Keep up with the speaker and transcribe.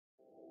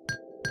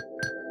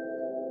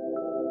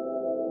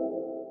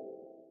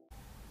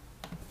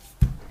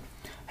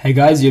Hey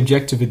guys, the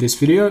objective of this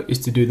video is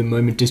to do the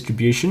moment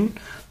distribution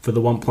for the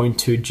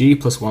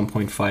 1.2G plus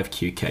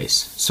 1.5Q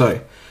case.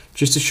 So,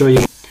 just to show you,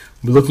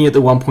 we're looking at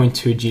the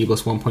 1.2G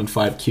plus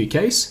 1.5Q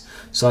case.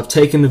 So I've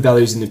taken the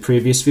values in the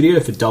previous video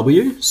for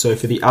W. So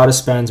for the outer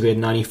spans we had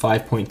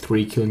 95.3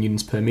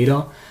 kilonewtons per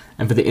meter,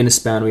 and for the inner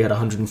span we had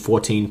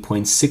 114.6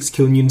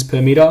 kilonewtons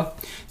per meter.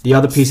 The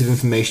other piece of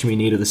information we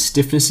need are the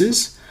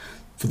stiffnesses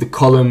for the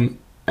column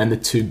and the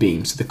two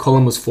beams. So the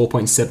column was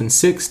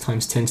 4.76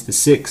 times 10 to the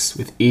 6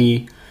 with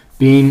E.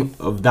 Beam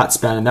of that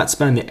span and that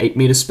span, the 8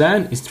 meter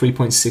span, is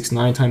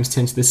 3.69 times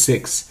 10 to the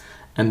 6,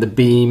 and the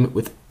beam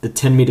with the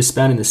 10 meter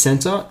span in the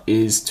center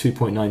is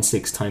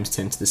 2.96 times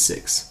 10 to the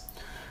 6.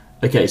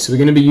 Okay, so we're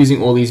going to be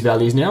using all these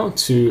values now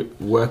to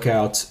work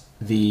out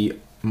the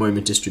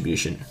moment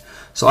distribution.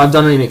 So I've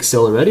done it in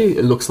Excel already.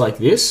 It looks like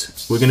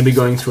this. We're going to be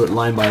going through it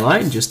line by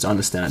line just to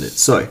understand it.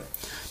 So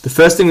the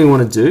first thing we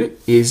want to do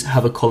is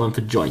have a column for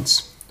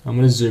joints. I'm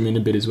going to zoom in a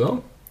bit as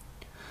well.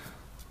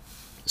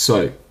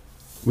 So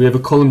we have a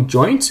column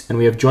joint, and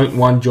we have joint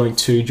 1, joint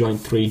 2,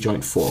 joint 3,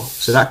 joint 4.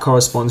 So that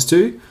corresponds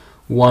to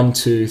 1,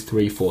 2,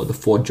 3, 4, the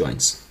 4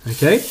 joints.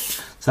 Okay,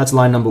 so that's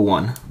line number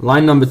 1.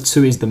 Line number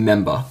 2 is the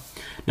member.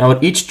 Now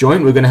at each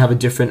joint, we're going to have a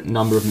different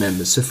number of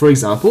members. So for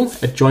example,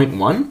 at joint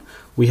 1,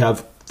 we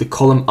have the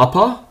column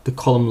upper, the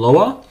column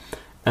lower,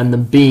 and the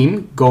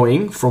beam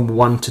going from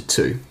 1 to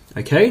 2.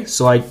 Okay,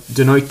 so I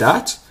denote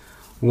that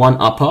 1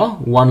 upper,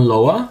 1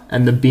 lower,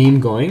 and the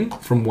beam going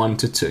from 1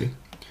 to 2.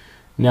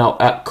 Now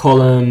at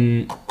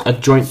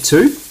joint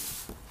 2,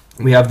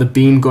 we have the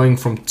beam going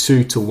from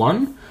 2 to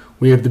 1,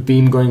 we have the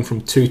beam going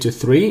from 2 to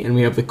 3, and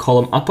we have the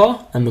column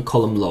upper and the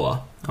column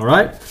lower.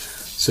 Alright,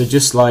 so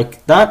just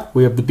like that,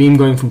 we have the beam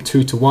going from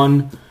 2 to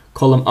 1,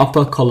 column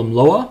upper, column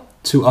lower,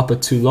 2 upper,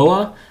 2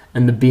 lower,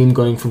 and the beam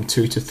going from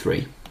 2 to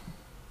 3.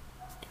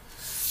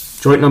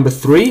 Joint number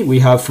 3,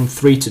 we have from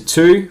 3 to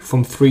 2,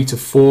 from 3 to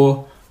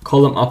 4,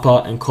 column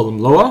upper and column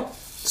lower.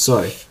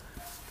 So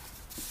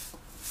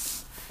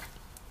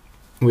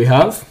we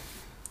have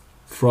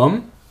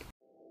from